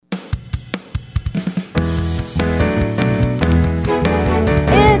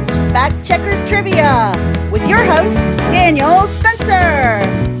Fact Checkers Trivia with your host, Daniel Spencer.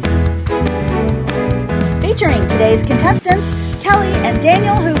 Featuring today's contestants, Kelly and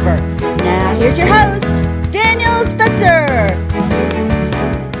Daniel Hoover. Now here's your host, Daniel Spencer.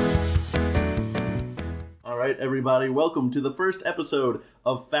 All right, everybody, welcome to the first episode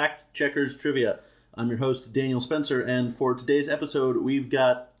of Fact Checkers Trivia. I'm your host, Daniel Spencer, and for today's episode, we've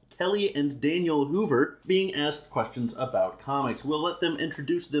got Kelly and Daniel Hoover being asked questions about comics. We'll let them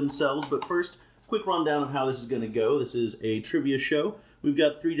introduce themselves, but first, quick rundown of how this is going to go. This is a trivia show. We've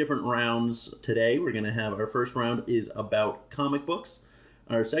got 3 different rounds today. We're going to have our first round is about comic books.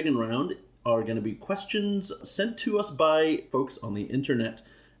 Our second round are going to be questions sent to us by folks on the internet.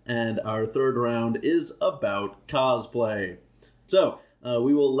 And our third round is about cosplay. So,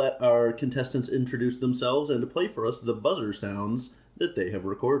 we will let our contestants introduce themselves and play for us the buzzer sounds that they have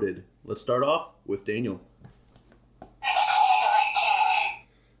recorded. Let's start off with Daniel.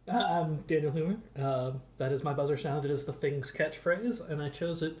 I'm Daniel Hoover. That is my buzzer sound. It is the Thing's catchphrase, and I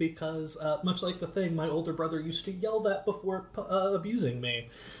chose it because, much like the Thing, my older brother used to yell that before abusing me.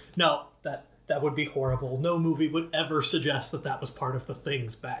 No, that would be horrible. No movie would ever suggest that that was part of the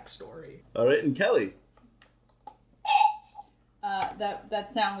Thing's backstory. All right, and Kelly.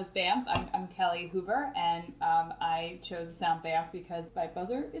 That sound was Bamf. I'm Kelly Hoover, and I chose the sound Bamf because my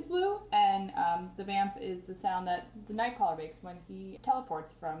buzzer is blue, and the Bamf is the sound that the Nightcrawler makes when he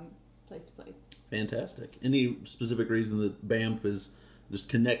teleports from place to place. Fantastic. Any specific reason that Bamf is just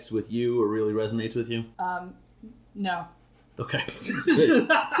connects with you or really resonates with you? No. Okay.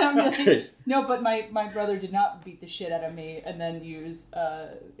 No, but my brother did not beat the shit out of me and then use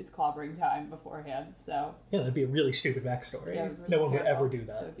its clobbering time beforehand, so... Yeah, that'd be a really stupid backstory. Yeah, really no one would ever do that.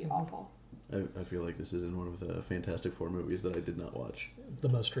 That would be awful. I feel like this is in one of the Fantastic Four movies that I did not watch. The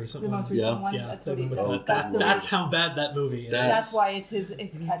most recent one. The most recent one? Yeah, That's what he that's how bad that movie is. That's why it's his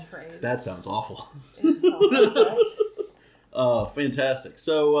catchphrase. That sounds awful. It's horrible. Fantastic.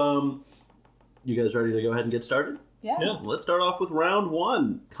 So, you guys ready to go ahead and get started? Yeah. Let's start off with round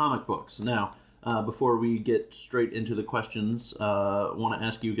 1, comic books. Now, before we get straight into the questions, I want to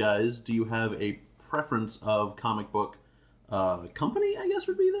ask you guys, do you have a preference of comic book company, I guess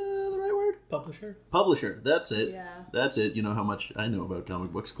would be the right word? Publisher. Publisher, that's it. Yeah. That's it. You know how much I know about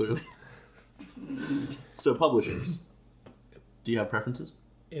comic books, clearly. So, publishers. Do you have preferences?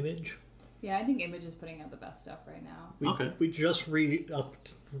 Image. Yeah, I think Image is putting out the best stuff right now. We just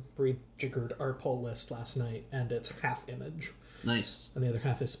rejiggered our poll list last night, and it's half Image. Nice. And the other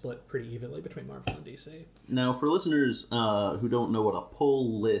half is split pretty evenly between Marvel and DC. Now, for listeners who don't know what a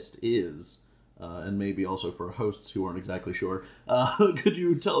poll list is, and maybe also for hosts who aren't exactly sure, could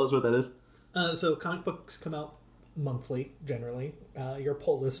you tell us what that is? So comic books come out monthly, generally. Your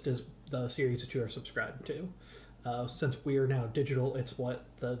poll list is the series that you are subscribed to. Since we are now digital, it's what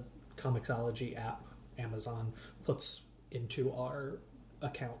the Comixology app, Amazon, puts into our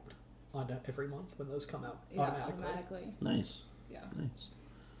account on every month when those come out automatically. Nice. Yeah. Nice.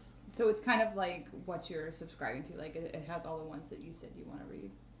 So it's kind of like what you're subscribing to. Like it has all the ones that you said you want to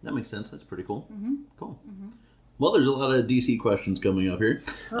read. That makes sense. That's pretty cool. Mm-hmm. Cool. Mm-hmm. Well, there's a lot of DC questions coming up here.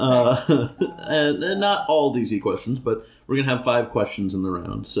 And not all DC questions, but we're going to have 5 questions in the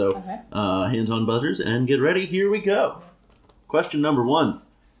round. So hands on buzzers and get ready. Here we go. Question number 1.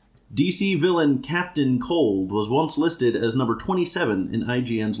 DC villain Captain Cold was once listed as number 27 in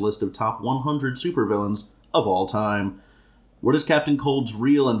IGN's list of top 100 supervillains of all time. What is Captain Cold's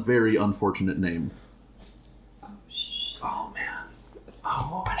real and very unfortunate name? Oh, man.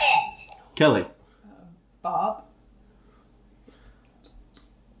 Oh, Kelly. Bob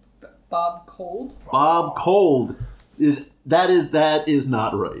Cold. Bob Cold that is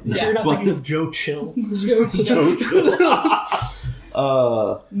not right. Yeah. You're not thinking of Joe Chill. Joe Chill.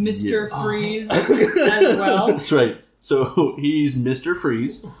 Mr. Freeze as well. That's right. So he's Mr.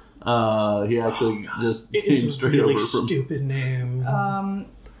 Freeze. He actually just came straight really over from... stupid name.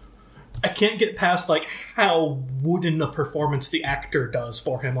 I can't get past how wooden a performance the actor does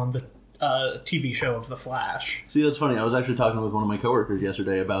for him on the TV show of The Flash. See, that's funny. I was actually talking with one of my coworkers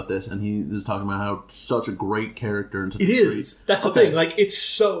yesterday about this, and he was talking about how such a great character and such it is. That's the thing.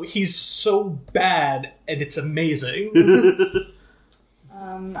 He's so bad, and it's amazing.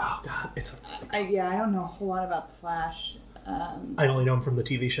 Oh god, I don't know a whole lot about The Flash. I only know him from the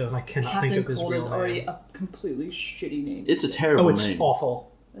TV show, and I cannot think of his real name. Captain Cold is already a completely shitty name. It's a terrible name. Oh, it's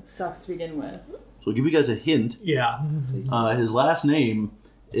awful. It sucks to begin with. So I'll give you guys a hint. Yeah. His last name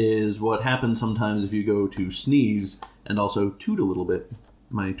is what happens sometimes if you go to sneeze and also toot a little bit.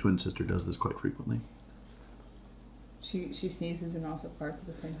 My twin sister does this quite frequently. She sneezes and also farts at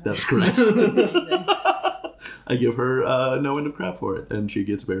the same time. That's correct. That's amazing. I give her no end of crap for it, and she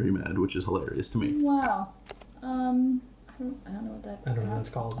gets very mad, which is hilarious to me. Wow. I don't know what that. I don't know what it's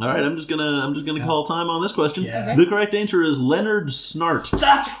called. All right, I'm just gonna call time on this question. Yeah. Okay. The correct answer is Leonard Snart.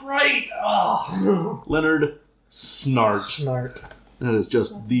 That's right! Oh. Leonard Snart. Snart. That is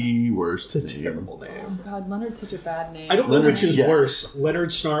just the worst It's a name. terrible name. God, Leonard's such a bad name. I don't know Leonard, which is yeah. worse, Leonard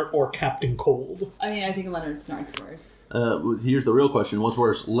Snart or Captain Cold. I mean, I think Leonard Snart's worse. Here's the real question: what's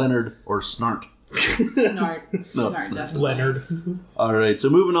worse, Leonard or Snart? Snart. No, Snart, Snart. definitely. Leonard. All right, so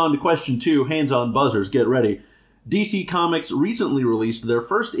moving on to question 2, hands on buzzers, get ready. DC Comics recently released their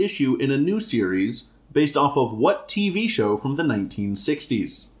first issue in a new series based off of what TV show from the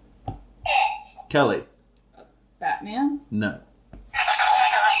 1960s? Kelly? Batman? No.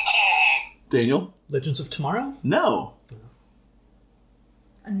 Daniel? Legends of Tomorrow? No.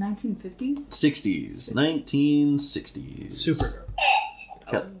 1950s? 60s. 1960s.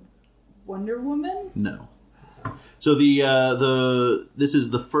 Supergirl. Wonder Woman? No. So this is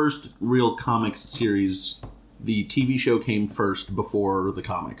the first real comics series. The TV show came first before the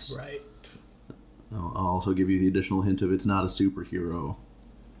comics. Right. I'll also give you the additional hint of it's not a superhero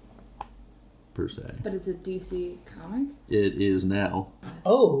per se. But it's a DC comic? It is now.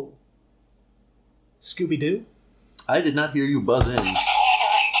 Oh. Scooby-Doo? I did not hear you buzz in.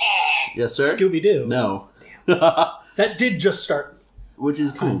 Yes, sir? Scooby-Doo. No. That did just start. Which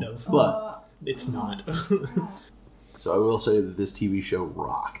is cool. Kind of. But, It's not. so I will say that this TV show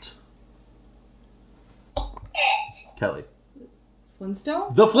rocked. Kelly.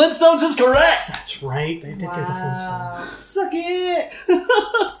 Flintstones? The Flintstones is correct! That's right. They did do the Flintstones. Suck it!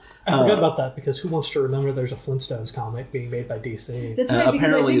 I forgot about that because who wants to remember there's a Flintstones comic being made by DC? That's right, because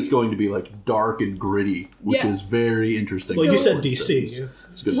Apparently I think, it's going to be like dark and gritty, which Yeah. is very interesting. Well, you So- said DC.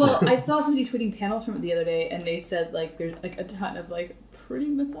 It's good. well, I saw somebody tweeting panels from it the other day, and they said like there's like a ton of like pretty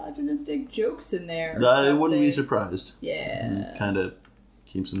misogynistic jokes in there. or I wouldn't be something. surprised. Yeah. Kind of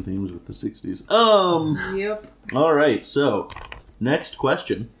keeps some themes with the 60s. Yep. All right, so next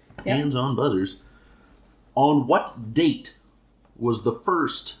question. Yep. Hands on buzzers. On what date was the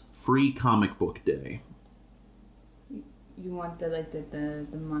first free comic book day? You want the like the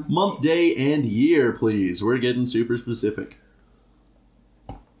month? Month, day, and year, please. We're getting super specific.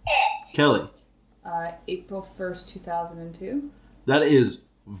 Kelly, April 1st, 2002. that is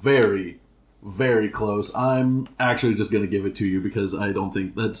very, very close. I'm actually just going to give it to you because I don't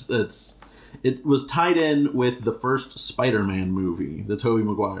think that's. It was tied in with the first Spider-Man movie, the Tobey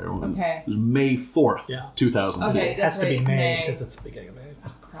Maguire one. Okay. It was May 4th, Yeah. 2002. Okay. It has to be That's right, May May. because it's the beginning of May.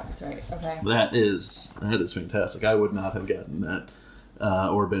 Oh crap! That's right. Okay. That is fantastic. I would not have gotten that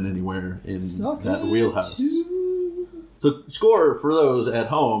or been anywhere in Suck that it wheelhouse. too. The score for those at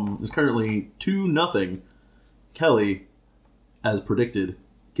home is currently 2-0. Kelly, as predicted,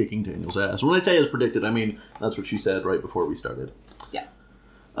 kicking Daniel's ass. When I say as predicted, I mean that's what she said right before we started. Yeah.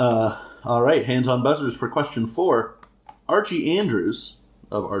 All right, hands on buzzers for question 4. Archie Andrews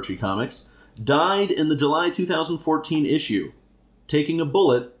of Archie Comics died in the July 2014 issue, taking a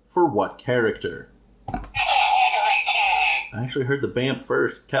bullet for what character? I actually heard the BAMP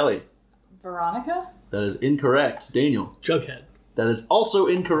first. Kelly, Veronica. that is incorrect. Daniel, Jughead. that is also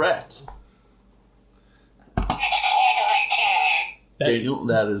incorrect. Daniel,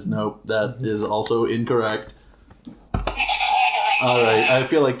 that is nope. That is also incorrect. All right, I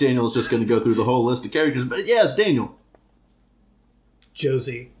feel like Daniel's just going to go through the whole list of characters, but yes, Daniel,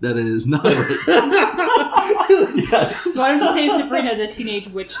 Josie. that is not right. Yes. Why don't you say Sabrina the Teenage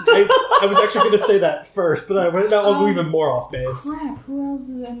Witch? Knight? I was actually going to say that first, but that will go even more off base. Crap! Who else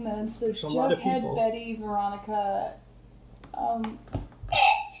is in this? There's a lot of people. Jughead, Betty, Veronica.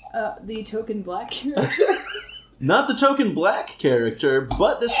 The token black character. Not the token black character,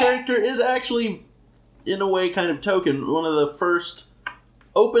 but this character is actually, in a way, kind of token. One of the first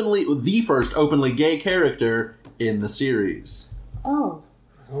openly gay character in the series. Oh.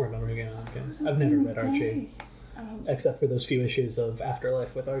 I don't remember again. Okay. I've never read Archie, except for those few issues of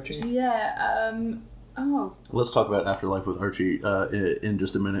Afterlife with Archie. Yeah. Oh. Let's talk about Afterlife with Archie in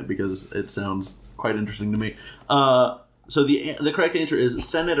just a minute because it sounds quite interesting to me. So the correct answer is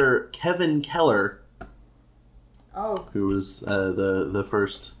Senator Kevin Keller, Oh. who was the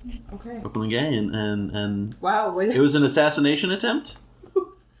first Okay. openly gay, and Wow. it was an assassination attempt,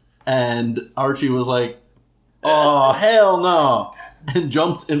 and Archie was like, "Oh hell no!" and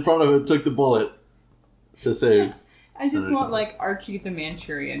jumped in front of it, took the bullet to save. I just want like Archie the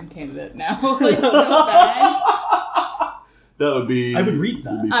Manchurian candidate now. Like so bad. That would be. I would read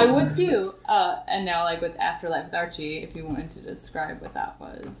that'd that. be I would fantastic. too. And now like with Afterlife with Archie, if you wanted to describe what that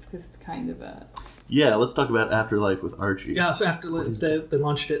was, because it's kind of a. Yeah, let's talk about Afterlife with Archie. Yeah, so Afterlife, they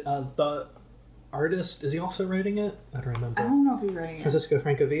launched it. artist, is he also writing it? I don't remember. I don't know if he's writing it. Francisco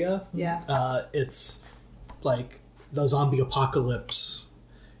Francavilla? Yeah. It's like the zombie apocalypse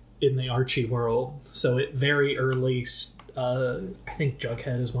in the Archie world. So it very early, I think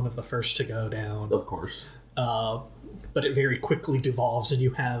Jughead is one of the first to go down. Of course. But it very quickly devolves, and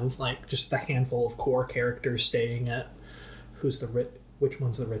you have like just the handful of core characters staying at which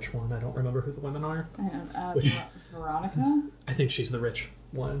one's the rich one? I don't remember who the women are. I don't know. Veronica? I think she's the rich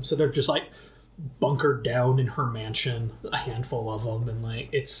one. So they're just like bunkered down in her mansion, a handful of them, and like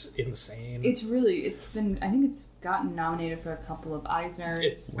it's insane. I think it's gotten nominated for a couple of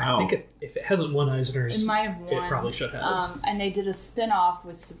Eisners. Wow. I think if it hasn't won Eisners, It might have won. It probably should have. And they did a spin-off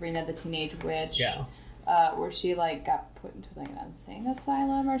with Sabrina the Teenage Witch. Yeah. Where she like got put into like an insane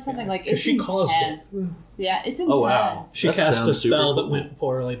asylum or something. Like Because it's she caused intense. it. Yeah, it's intense. Oh, wow. She That cast a sounds super spell that cool. went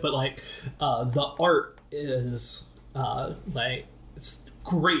poorly, but like the art is like it's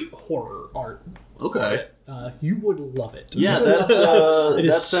great horror art. Okay. You would love it. Yeah, that It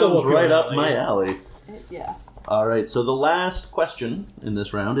is that so sounds up your right up alley. my alley. Yeah. All right, so the last question in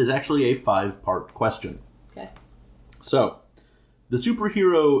this round is actually a 5-part question. Okay. So, the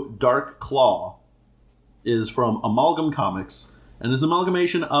superhero Dark Claw is from Amalgam Comics and is an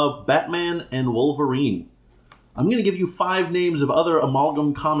amalgamation of Batman and Wolverine. I'm going to give you 5 names of other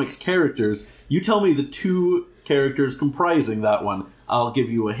Amalgam Comics characters. You tell me the 2 characters comprising that one. I'll give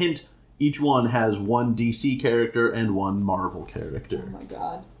you a hint. Each one has 1 DC character and 1 Marvel Oh character. my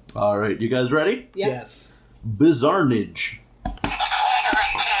god. All right, you guys ready? Yep. Yes. Bizarnage.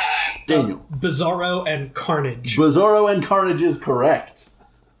 Daniel. Bizarro and Carnage. Bizarro and Carnage is correct.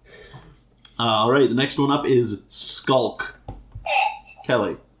 All right, the next one up is Skulk.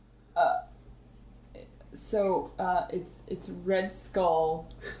 Kelly. So it's Red Skull.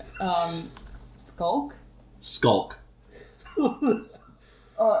 Skulk? Skulk. Oh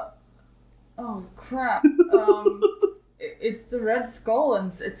crap. It's the Red Skull,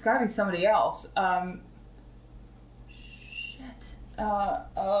 and it's gotta be somebody else. Shit.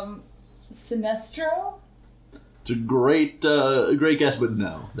 Sinestro? It's a great guess, but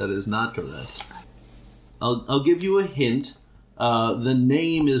no, that is not correct. I'll give you a hint. The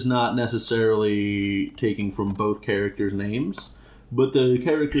name is not necessarily taking from both characters' names, but the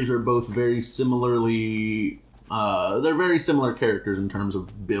characters are both very similarly. They're very similar characters in terms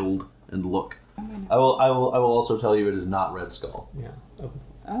of build and look. I will also tell you it is not Red Skull. Yeah.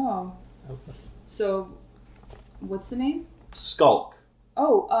 Oh. So, what's the name? Skulk.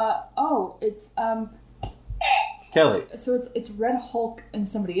 It's Kelly. So it's Red Hulk and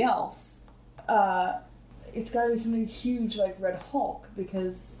somebody else. It's gotta be something huge like Red Hulk,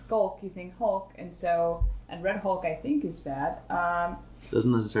 because Skulk, you think Hulk, and Red Hulk I think is bad.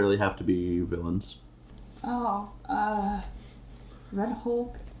 Doesn't necessarily have to be villains. Red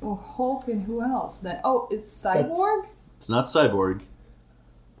Hulk, or Hulk, and who else? It's Cyborg? It's not Cyborg.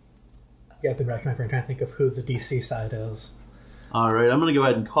 Yeah, I've been racking my brain trying to think of who the DC side is. All right, I'm going to go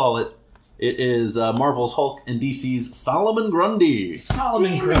ahead and call it. It is Marvel's Hulk and DC's Solomon Grundy.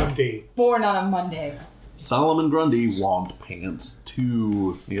 Solomon Damn it. Grundy. Born on a Monday. Solomon Grundy want pants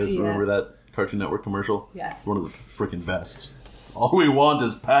too. You guys Yes. remember that Cartoon Network commercial? Yes. One of the freaking best. All we want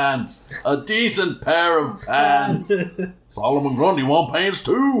is pants. A decent pair of pants. Solomon Grundy want pants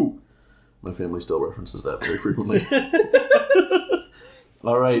too. My family still references that very frequently.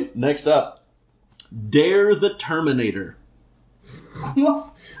 All right, next up. Dare the Terminator.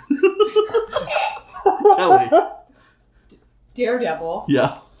 Kelly. Daredevil.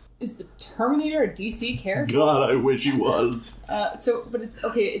 Yeah. Is the Terminator a DC character? God, I wish he was.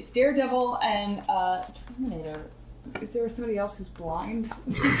 It's Daredevil and Terminator. Is there somebody else who's blind?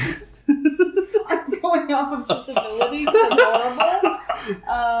 I'm going off of disabilities. That's horrible.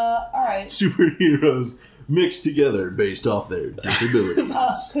 Alright. Superheroes mixed together based off their disabilities.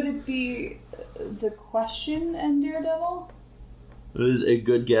 Could it be The Question and Daredevil? That is a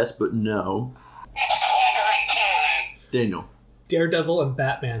good guess, but no. Daniel. Daredevil and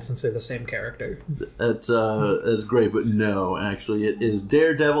Batman, since they're the same character. That's great, but no, actually. It is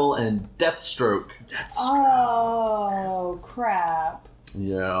Daredevil and Deathstroke. Oh, crap.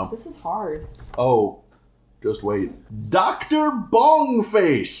 Yeah. This is hard. Oh, just wait. Dr.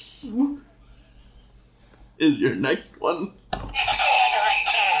 Bongface is your next one.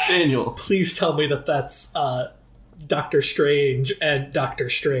 Daniel. Please tell me that that's Doctor Strange and Doctor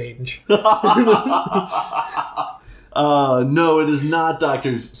Strange. No, it is not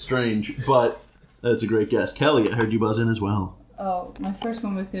Doctor Strange, but that's a great guess. Kelly, I heard you buzz in as well. Oh, my first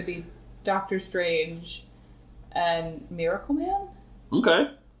one was going to be Doctor Strange and Miracle Man?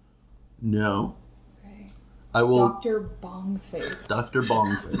 Okay. No. Okay. I will. Dr. Bongface. Dr.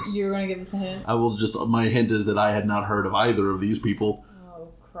 Bongface. You're going to give us a hint? I will just. My hint is that I had not heard of either of these people. Oh,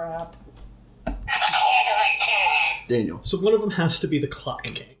 crap. Daniel. So one of them has to be the Clock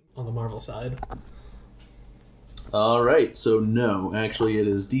King on the Marvel side. All right. So no, actually, it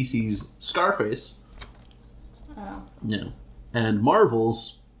is DC's Scarface. Oh. Yeah. And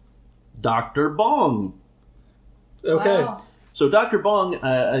Marvel's Dr. Bong. Okay. Wow. So Dr. Bong.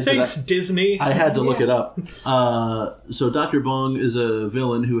 Thanks, Disney. I had to look Yeah. it up. So Dr. Bong is a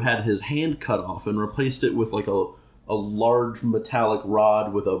villain who had his hand cut off and replaced it with like a large metallic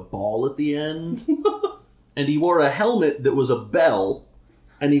rod with a ball at the end. And he wore a helmet that was a bell,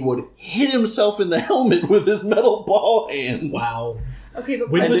 and he would hit himself in the helmet with his metal ball hand. Wow. Okay, but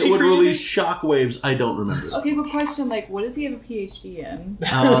When And was it he would created? release shock waves. I don't remember. okay, but question, like, what does he have a PhD in?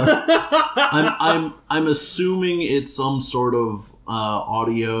 I'm assuming it's some sort of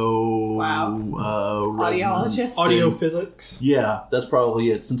audio. Audiologist. Audio physics. Yeah, that's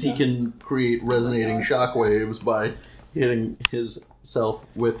probably it. Since he can create resonating shock waves by hitting himself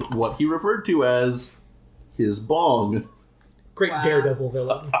with what he referred to as his bong. Great Wow. Daredevil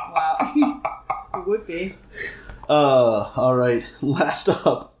villain. Wow. It would be. All right. Last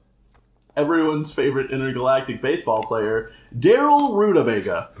up, everyone's favorite intergalactic baseball player, Daryl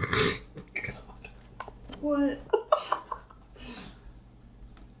Rutabaga. What?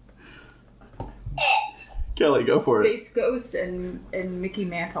 Kelly, go for it. Space Ghost and Mickey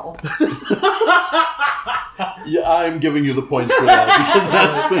Mantle. Yeah, I'm giving you the points for that because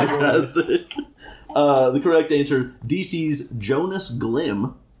that's fantastic. The correct answer, DC's Jonas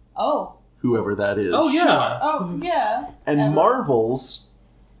Glim, Oh. whoever that is. Oh, yeah. Oh, yeah. And Ever. Marvel's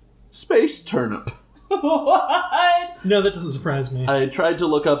Space Turnip. What? No, that doesn't surprise me. I tried to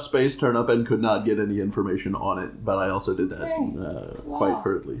look up Space Turnip and could not get any information on it, but I also did that quite Wow.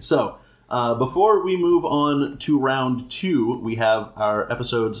 hurriedly. So, before we move on to round 2, we have our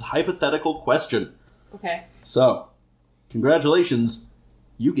episode's hypothetical question. Okay. So, congratulations,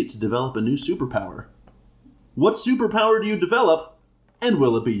 you get to develop a new superpower. What superpower do you develop, and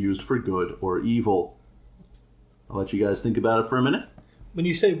will it be used for good or evil? I'll let you guys think about it for a minute. When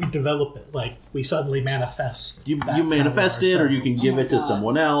you say we develop it, like we suddenly manifest. You that manifest power it, or you can ourselves. give my it to God.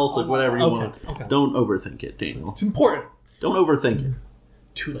 someone else, like whatever you Okay, want. okay. Don't overthink it, Daniel. It's important. Don't overthink it.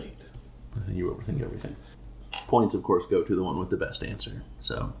 Too late. You overthink everything. Points, of course, go to the one with the best answer.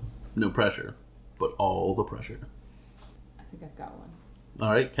 So, no pressure, but all the pressure. I think I've got one.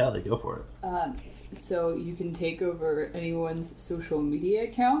 All right, Callie, go for it. So you can take over anyone's social media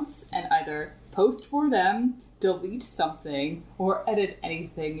accounts and either post for them, delete something, or edit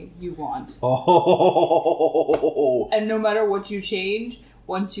anything you want. Oh, And no matter what you change,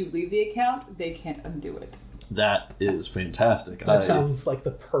 once you leave the account, they can't undo it. that is fantastic. That sounds like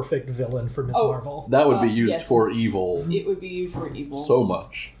the perfect villain for Ms. Oh. Marvel. That would be used Yes. for evil It would be used for evil. so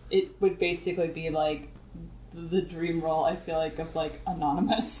much. It would basically be like the dream role, I feel like, of like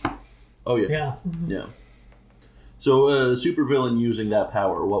Anonymous. Oh, yeah. Yeah. Yeah. So, a supervillain using that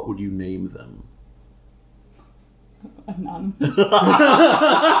power, what would you name them? Anonymous.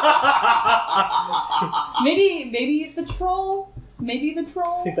 maybe the troll. Maybe the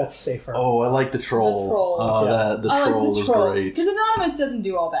troll. I think that's safer. Oh, I like the troll. The troll. Oh, Yeah. the I troll like the is troll great. because Anonymous doesn't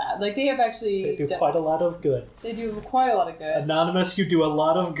do all bad. Like they have actually They do quite a lot of good. they do quite a lot of good. Anonymous, you do a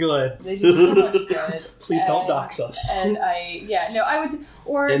lot of good. They do so much good. Please don't And- dox us. And I would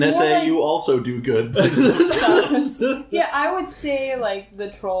or NSA, more like- you also do good. yeah, I would say like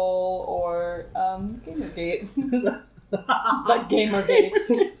the troll or Gamergate. Like Gamergate, which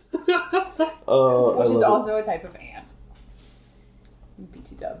is also a type of ant.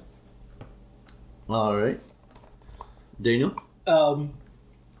 BT dubs. All right. Daniel?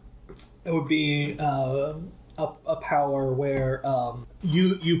 It would be a power where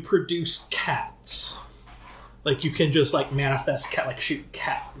you produce cats. Like you can just like manifest cat, like shoot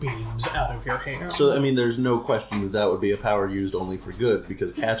cat beams out of your hair. So, I mean, there's no question that that would be a power used only for good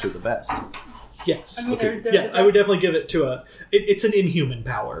because cats are the best. Yes. I mean, Okay. they're Yeah, the I would best- definitely give it to a. It's an inhuman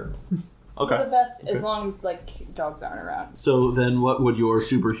power. They're Okay. the best Okay. as long as like dogs aren't around. So then what would your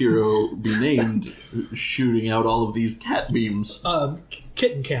superhero be named shooting out all of these cat beams?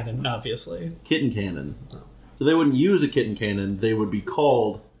 Kitten cannon, obviously. Kitten cannon. So they wouldn't use a kitten cannon, they would be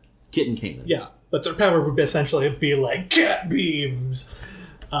called kitten cannon. Yeah, but their power would essentially be like cat beams,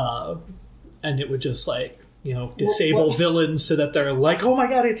 and it would just like disable what- villains so that they're like, oh my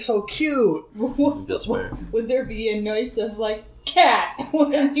god, it's so cute. That's fair. Would there be a noise of like cat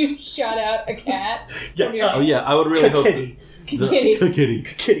when you shot out a cat? Yeah. From your Oh yeah, I would really hope Kitty. Kitty. Kitty.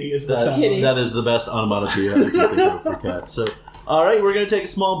 Kitty is the That, sound. Kitty. that is the best onomatopoeia I can think of for cats. So, All right, we're going to take a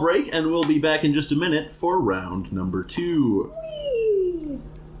small break, and we'll be back in just a minute for round number 2.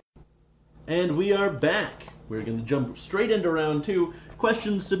 And we are back. We're going to jump straight into round 2.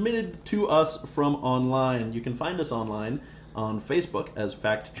 Questions submitted to us from online. You can find us online on Facebook as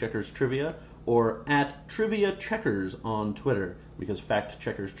Fact Checkers Trivia or at Trivia Checkers on Twitter, because Fact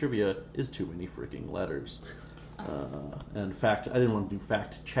Checkers Trivia is too many freaking letters. And fact, I didn't want to do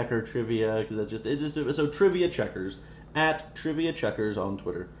Fact Checker Trivia because so Trivia Checkers at Trivia Checkers on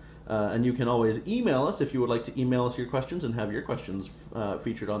Twitter. And you can always email us if you would like to email us your questions and have your questions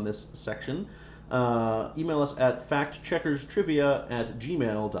featured on this section. Email us at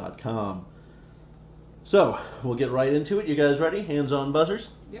factcheckerstrivia@gmail.com. So, we'll get right into it. You guys ready? Hands on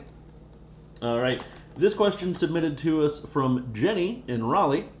buzzers? Yep. All right. This question submitted to us from Jenny in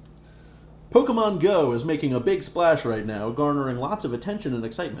Raleigh. Pokemon Go is making a big splash right now, garnering lots of attention and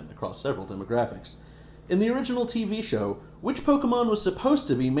excitement across several demographics. In the original TV show, which Pokemon was supposed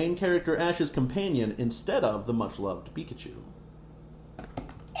to be main character Ash's companion instead of the much-loved Pikachu?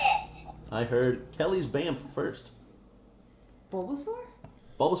 I heard Kelly's Bamf first. Bulbasaur?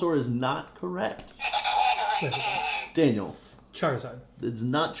 Bulbasaur is not correct. Daniel. Charizard. It's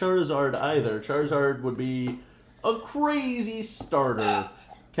not Charizard either. Charizard would be a crazy starter.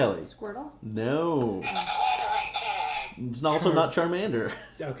 Kelly. Squirtle? No. It's also not Charmander.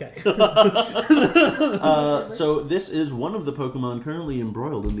 Okay. So this is one of the Pokemon currently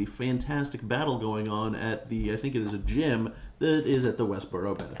embroiled in the fantastic battle going on at the, I think it is a gym that is at the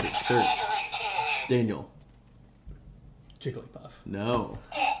Westboro Baptist Church. Daniel. Jigglypuff. No.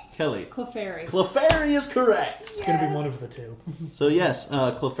 Kelly. Clefairy. Clefairy is correct. It's going to be one of the two. So yes,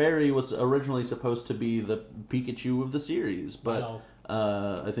 Clefairy was originally supposed to be the Pikachu of the series, but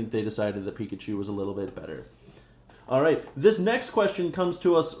I think they decided that Pikachu was a little bit better. All right, this next question comes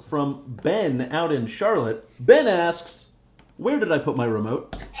to us from Ben out in Charlotte. Ben asks, where did I put my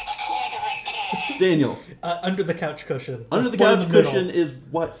remote? Daniel. Under the couch cushion. Under the couch cushion is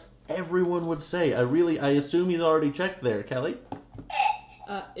what everyone would say. I assume he's already checked there. Kelly?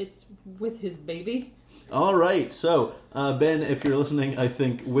 It's with his baby. All right, so Ben, if you're listening, I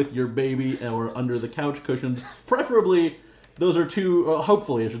think with your baby or under the couch cushions, preferably those are two,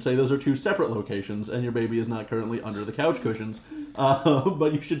 hopefully I should say, those are two separate locations, and your baby is not currently under the couch cushions.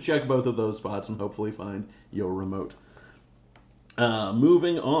 But you should check both of those spots and hopefully find your remote.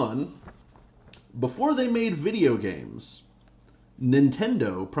 Moving on, before they made video games,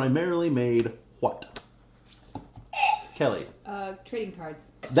 Nintendo primarily made what? Kelly. Trading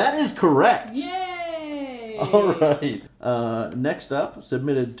cards. That is correct. Yay! All right. Next up,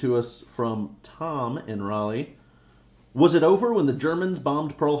 submitted to us from Tom in Raleigh. Was it over when the Germans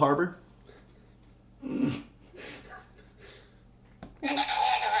bombed Pearl Harbor?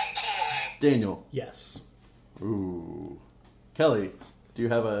 Daniel. Yes. Ooh. Kelly, do you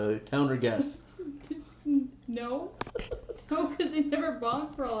have a counter guess? No. No, because they never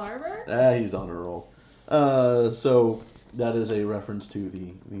bombed Pearl Harbor? He's on a roll. So that is a reference to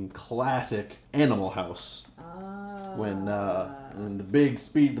the classic Animal House. When the big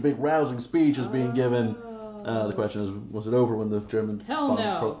rousing speech is being given. The question is, was it over when the Germans bombed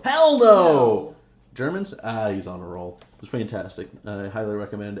Pearl? Hell no! Germans? He's on a roll. It's fantastic. I highly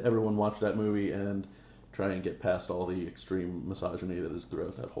recommend everyone watch that movie and try and get past all the extreme misogyny that is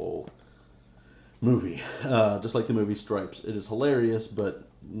throughout that whole movie. Just like the movie Stripes. It is hilarious, but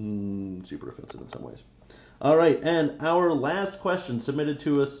super offensive in some ways. All right, and our last question submitted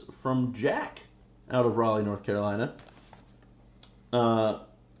to us from Jack out of Raleigh, North Carolina.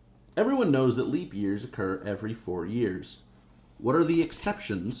 Everyone knows that leap years occur every 4 years. What are the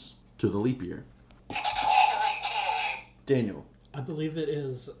exceptions to the leap year? Daniel. I believe it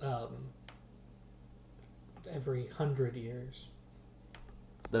is every 100 years.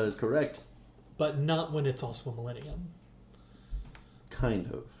 That is correct. But not when it's also a millennium. Kind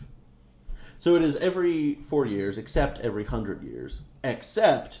of. So it is every 4 years, except every 100 years,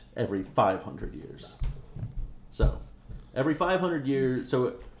 except every 500 years. So, every 500 years,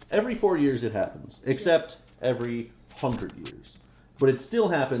 so every 4 years it happens, except every 100 years. But it still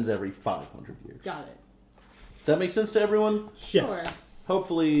happens every 500 years. Got it. Does that make sense to everyone? Yes. Sure.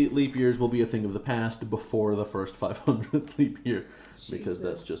 Hopefully leap years will be a thing of the past before the first 500th leap year, because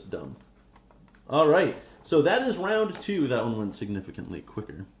that's just dumb. All right, so that is round 2. That one went significantly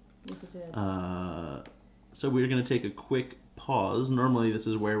quicker. Yes, it did. So we're going to take a quick pause. Normally this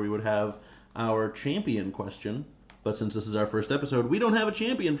is where we would have our champion question But since this is our first episode, we don't have a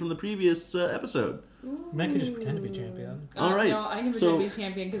champion from the previous episode. I could just pretend to be champion. All right. No, I can pretend to be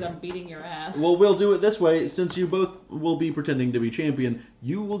champion because I'm beating your ass. Well, we'll do it this way. Since you both will be pretending to be champion,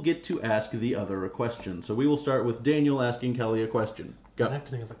 you will get to ask the other a question. So we will start with Daniel asking Kelly a question. Go. I have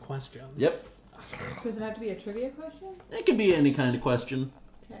to think of a question. Yep. Does it have to be a trivia question? It can be any kind of question.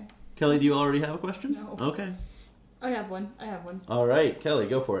 Okay. Kelly, do you already have a question? No. Okay. I have one. All right, Kelly,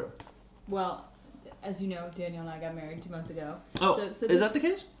 go for it. Well, as you know, Daniel and I got married 2 months ago. Oh, is that the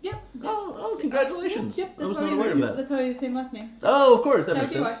case? Yep. Oh, congratulations. Yep, I was not aware of that. That's why we have the same last name. Oh, of course, that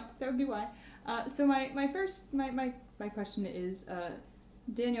makes would be sense. why. That would be why. So my question is,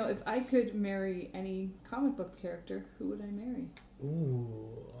 Daniel, if I could marry any comic book character, who would I marry?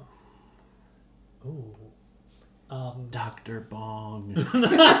 Ooh. Dr. Bong.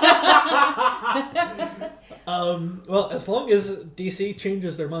 Well, as long as DC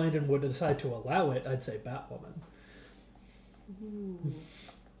changes their mind and would decide to allow it, I'd say Batwoman. Ooh.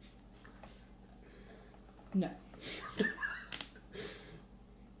 No.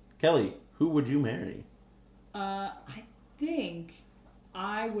 Kelly, who would you marry? I think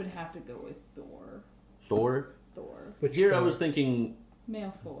I would have to go with Thor. Thor? Thor. Which Here I Thor? was thinking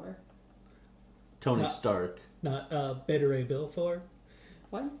Male Thor. Tony No. Stark. Not Beta Ray Bill Thor?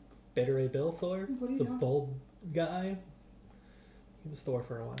 What? Beta Ray Bill Thor? What are you The talking- bald guy? He was Thor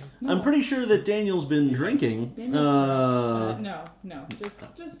for a while. No. I'm pretty sure that Daniel's been drinking. No.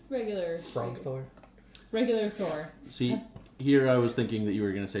 Just regular. Frog Thor? Regular Thor. See, here I was thinking that you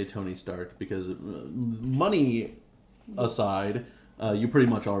were going to say Tony Stark because money aside, you pretty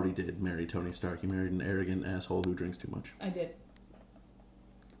much already did marry Tony Stark. You married an arrogant asshole who drinks too much. I did.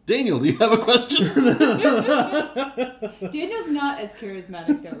 Daniel, do you have a question? Daniel's not as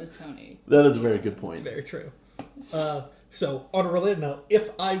charismatic though as Tony. That is a very good point. It's very true. So, on a related note, if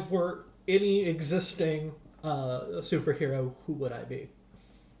I were any existing superhero, who would I be?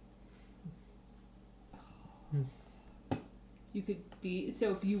 You could be.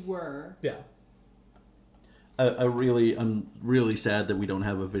 So if you were. Yeah. I'm really sad that we don't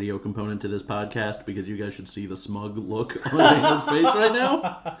have a video component to this podcast because you guys should see the smug look on Daniel's face right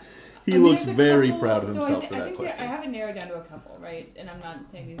now. He looks there's a very couple- proud of so himself I for that think question. I have it narrowed down to a couple, right? And I'm not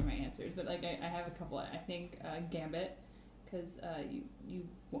saying these are my answers, but like I have a couple. I think Gambit, because you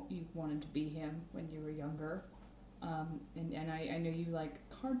wanted to be him when you were younger, and I know you like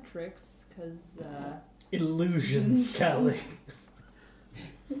card tricks because Illusions, Kelly.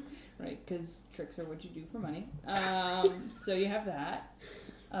 right, because tricks are what you do for money. So you have that.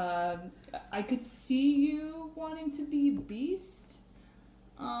 I could see you wanting to be Beast.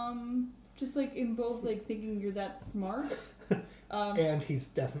 Just like in both, like thinking you're that smart. And he's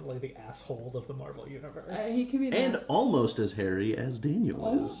definitely the asshole of the Marvel Universe. He could be an And ass. almost as hairy as Daniel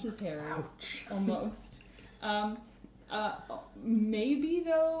Almost is. as hairy. Ouch. Almost. Maybe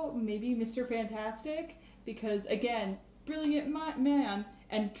Mr. Fantastic, because again, brilliant man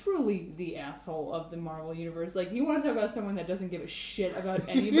and truly the asshole of the Marvel Universe. Like, you want to talk about someone that doesn't give a shit about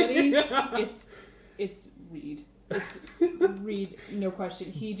anybody? it's Reed. It's Reed, no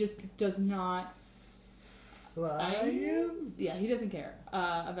question. He just does not. Science? Yeah, he doesn't care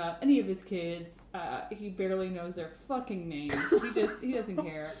about any of his kids. He barely knows their fucking names. He doesnn't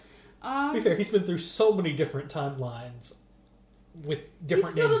care. To be fair, he's been through so many different timelines with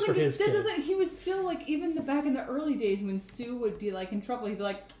different names for his kids. He was still like, even back in the early days when Sue would be like in trouble, he'd be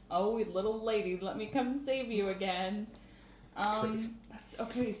like, "Oh, little lady, let me come save you again." That's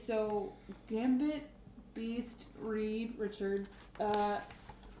okay. So Gambit, Beast, Reed, Richards.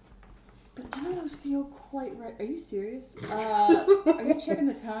 But none of those feel quite right. Are you serious? Are you checking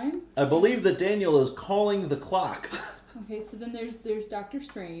the time? I believe that Daniel is calling the clock. Okay, so then there's Doctor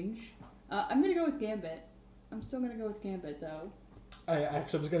Strange. I'm gonna go with Gambit. I'm still gonna go with Gambit though. I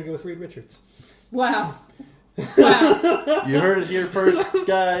actually was going to go with Reed Richards. Wow. Wow. You heard it here first,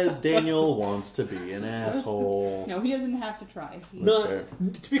 guys. Daniel wants to be an asshole. No, he doesn't have to try. Not, fair.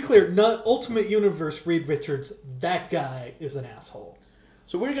 to be clear, not Ultimate Universe Reed Richards. That guy is an asshole.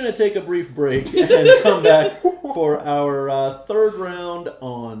 So we're going to take a brief break and come back for our third round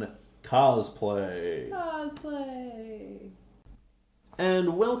on cosplay. Cosplay.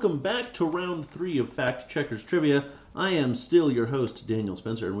 And welcome back to round 3 of Fact Checkers Trivia. I am still your host, Daniel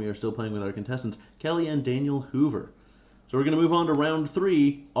Spencer, and we are still playing with our contestants, Kelly and Daniel Hoover. So we're going to move on to round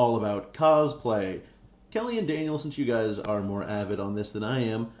 3, all about cosplay. Kelly and Daniel, since you guys are more avid on this than I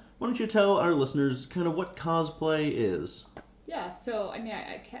am, why don't you tell our listeners kind of what cosplay is? Yeah, so, I mean,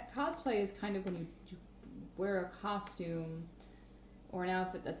 cosplay is kind of when you wear a costume or an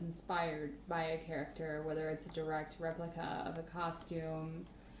outfit that's inspired by a character, whether it's a direct replica of a costume.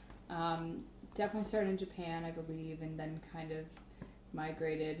 Definitely started in Japan, I believe, and then kind of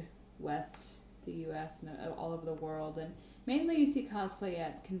migrated west, the U.S. and all over the world. And mainly you see cosplay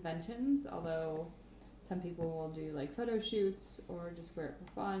at conventions, although some people will do like photo shoots or just wear it for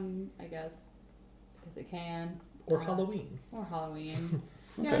fun, I guess, because they can. Or Halloween. Or Halloween.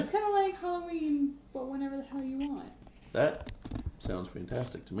 Yeah, Okay. it's kind of like Halloween, but whenever the hell you want. That sounds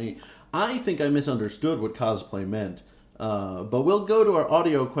fantastic to me. I think I misunderstood what cosplay meant, but we'll go to our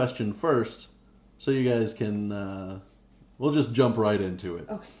audio question first, so you guys can. We'll just jump right into it.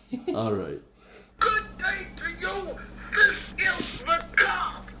 Okay. All right. Good day to you. This is the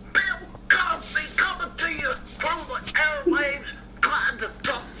Bill Cosby coming to you through the airwaves. Glad to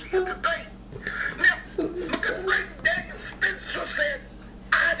talk to you today. Now, my good friend Daniel Spencer said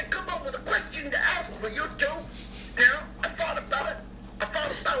I had to come up with a question to ask for you two. Now, I thought about it. I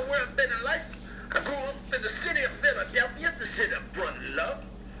thought about where I've been in life. I grew up in the city of Philadelphia, the city of brotherly love.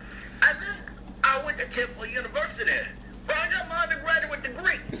 And then I went to Temple University, where I got my undergraduate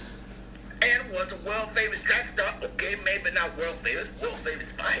degree. And was a world-famous track star. Okay, maybe not world-famous.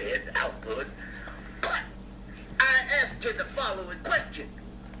 World-famous in my head. I was good. But I asked you the following question.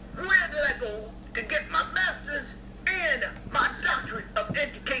 Where did I go to get my master's and my doctorate of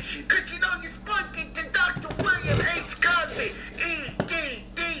education? Because, you know, you're speaking to Dr. William H. Cosby.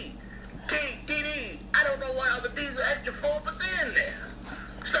 E-D-D. D-D-D. I don't know what all the D's are extra for, but they're in there.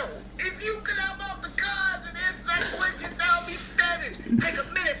 So, if you could have all the cars and answer that question, that would be fabulous. Take a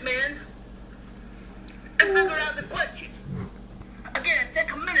minute, man, and figure out the question. Again,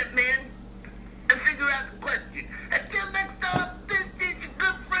 take a minute, man, and figure out the question. Until next time, this is your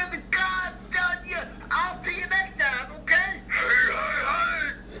good friend, the God telling you, I'll see you next time, okay? Hey, hey,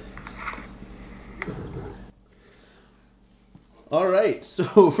 hey. All right.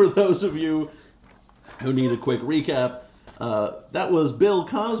 So for those of you who need a quick recap, that was Bill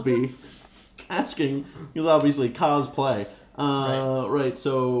Cosby asking. He was obviously cosplay. Right.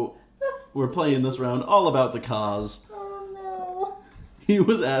 So we're playing this round all about the cause. Oh no. He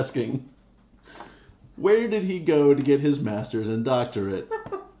was asking, where did he go to get his master's and doctorate?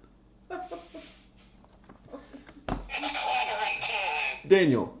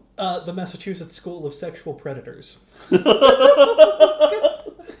 Daniel. The Massachusetts School of Sexual Predators. You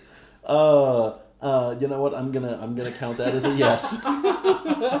know what? I'm gonna count that as a yes,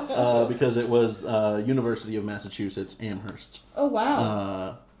 because it was University of Massachusetts Amherst. Oh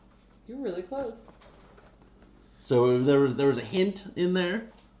wow. You're really close. So there was a hint in there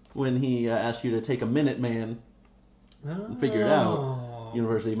when he asked you to take a minute, man, and figure it out.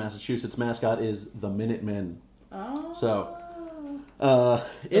 University of Massachusetts mascot is the Minutemen. Oh. So,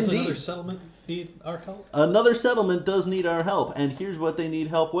 Does indeed, another settlement need our help? another settlement does need our help, and here's what they need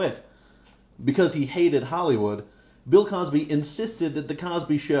help with. Because he hated Hollywood, Bill Cosby insisted that The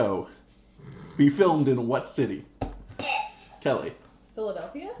Cosby Show be filmed in what city? Kelly.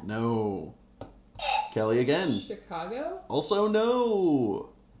 Philadelphia? No. Kelly again. Chicago? Also no.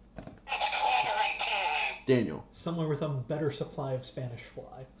 Daniel. Somewhere with a better supply of Spanish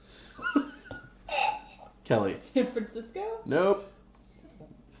fly. Kelly. San Francisco? Nope. Son of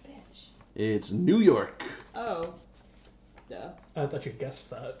a bitch. It's New York. Oh. Duh. I thought you guessed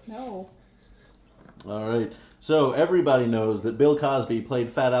that. No. All right. So everybody knows that Bill Cosby played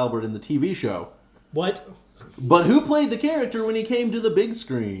Fat Albert in the TV show. What? But who played the character when he came to the big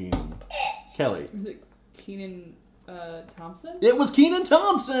screen? Kelly. Is it Kenan Thompson? It was Kenan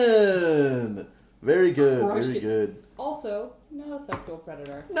Thompson. Very good. Crushed Very it. good. Also, not a sexual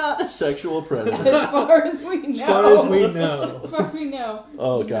predator. Not a sexual predator. As far as we know. As far as we know. As far as we know.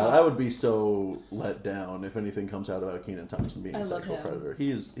 Oh god, No. I would be so let down if anything comes out about Kenan Thompson being I a love sexual him. predator. He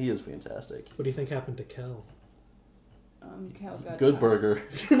is fantastic. What do you think happened to Kel? Cal got Good shot. Burger.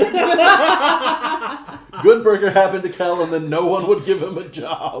 Good Burger happened to Kel, and then no one would give him a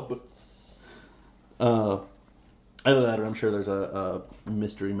job. Either that, or I'm sure there's a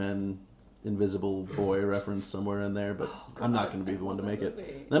Mystery Men, Invisible Boy reference somewhere in there, but I'm not going to be the one to make it.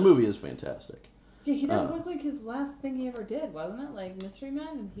 movie. That movie is fantastic. Yeah, that was like his last thing he ever did, wasn't it? Like Mystery Man,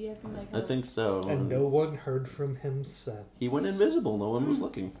 and he hasn't like. I think so. And no one heard from him since. He went invisible. No one was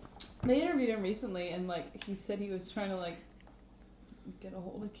looking. They interviewed him recently, and like he said he was trying to like get a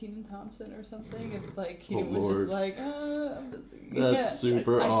hold of Kenan Thompson or something, and like Kenan was Lord. just like, I'm busy. That's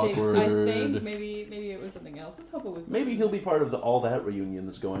super I awkward. think maybe it was something else. Let's hope it was. Maybe he'll be part of the All That reunion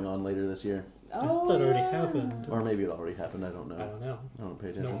that's going on later this year. Oh, That already yeah. happened. Or maybe it already happened. I don't know. I don't know. I don't pay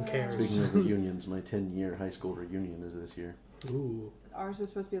No attention. one cares. Speaking of reunions, my 10-year high school reunion is this year. Ooh. Ours was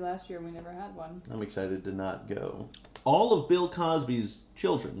supposed to be last year, and we never had one. I'm excited to not go. All of Bill Cosby's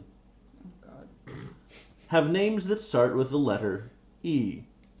children Oh God. have names that start with the letter E.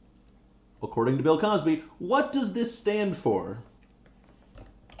 according to Bill Cosby, what does this stand for?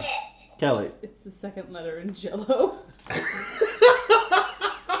 Kelly. It's the second letter in Jello.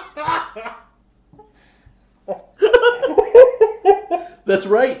 That's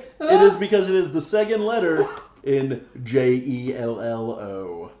right. It is because it is the second letter in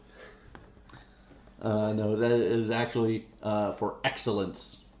Jello. No, that is actually for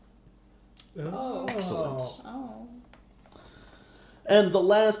excellence. Oh. Excellence. Oh. And the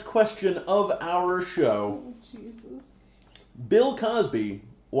last question of our show. Oh, Jesus. Bill Cosby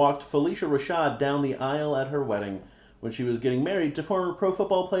walked Felicia Rashad down the aisle at her wedding when she was getting married to former pro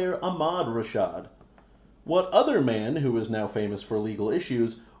football player Ahmad Rashad. What other man, who is now famous for legal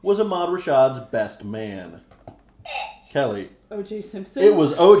issues, was Ahmad Rashad's best man? Kelly. O.J. Simpson? It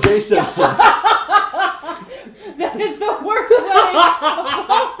was O.J. Simpson. That is the worst wedding of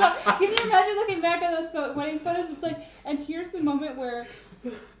all time. Can you imagine looking back at those wedding photos? It's like, and here's the moment where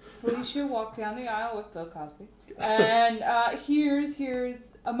Felicia walked down the aisle with Bill Cosby. And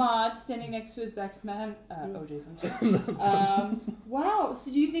here's Ahmad standing next to his best man, O.J. Simpson. Wow.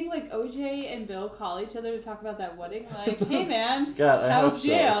 So do you think like O.J. and Bill call each other to talk about that wedding? Like, hey man, God, I how hope was so.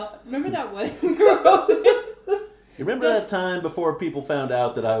 jail? Remember that wedding we were holding? You remember that time before people found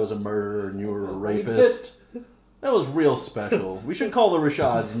out that I was a murderer and you were a rapist? That was real special. We should call the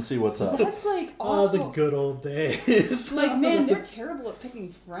Rashads and see what's up. That's like Oh, awful. the good old days. Like, man, they're terrible at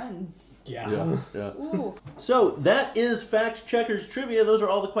picking friends. Yeah. Ooh. So that is Fact Checkers Trivia. Those are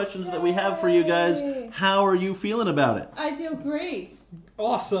all the questions that we have for you guys. Yay. How are you feeling about it? I feel great.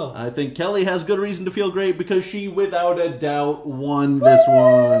 Awesome. I think Kelly has good reason to feel great because she, without a doubt, won this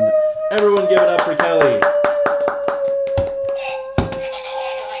one. Everyone give it up for Kelly.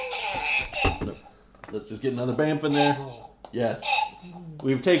 Let's just get another bamf in there. Yes.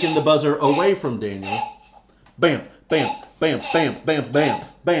 We've taken the buzzer away from Daniel. Bamf, bamf, bamf, bamf, bamf, bamf,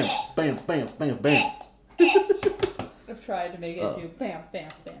 bamf, bamf, bamf, bamf, bamf. I've tried to make it do bam, bam,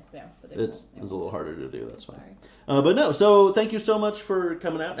 bam, bam. But It's a little harder to do, that's fine. Sorry. But no, so thank you so much for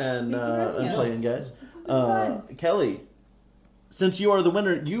coming out and, Thank you for having us. playing, guys. This has been fun. Kelly, since you are the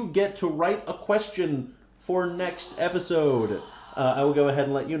winner, you get to write a question for next episode. I will go ahead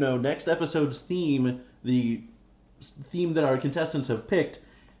and let you know next episode's theme, the theme that our contestants have picked,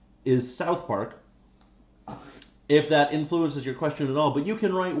 is South Park. If that influences your question at all, but you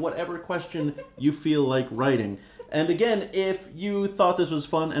can write whatever question you feel like writing. And again, if you thought this was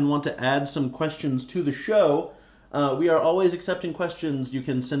fun and want to add some questions to the show, we are always accepting questions. You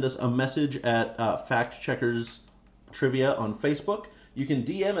can send us a message at Fact Checkers Trivia on Facebook. You can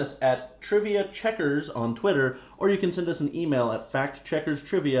DM us at Trivia Checkers on Twitter, or you can send us an email at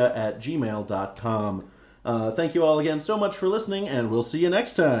factcheckerstrivia@gmail.com. Thank you all again so much for listening, and we'll see you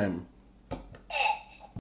next time.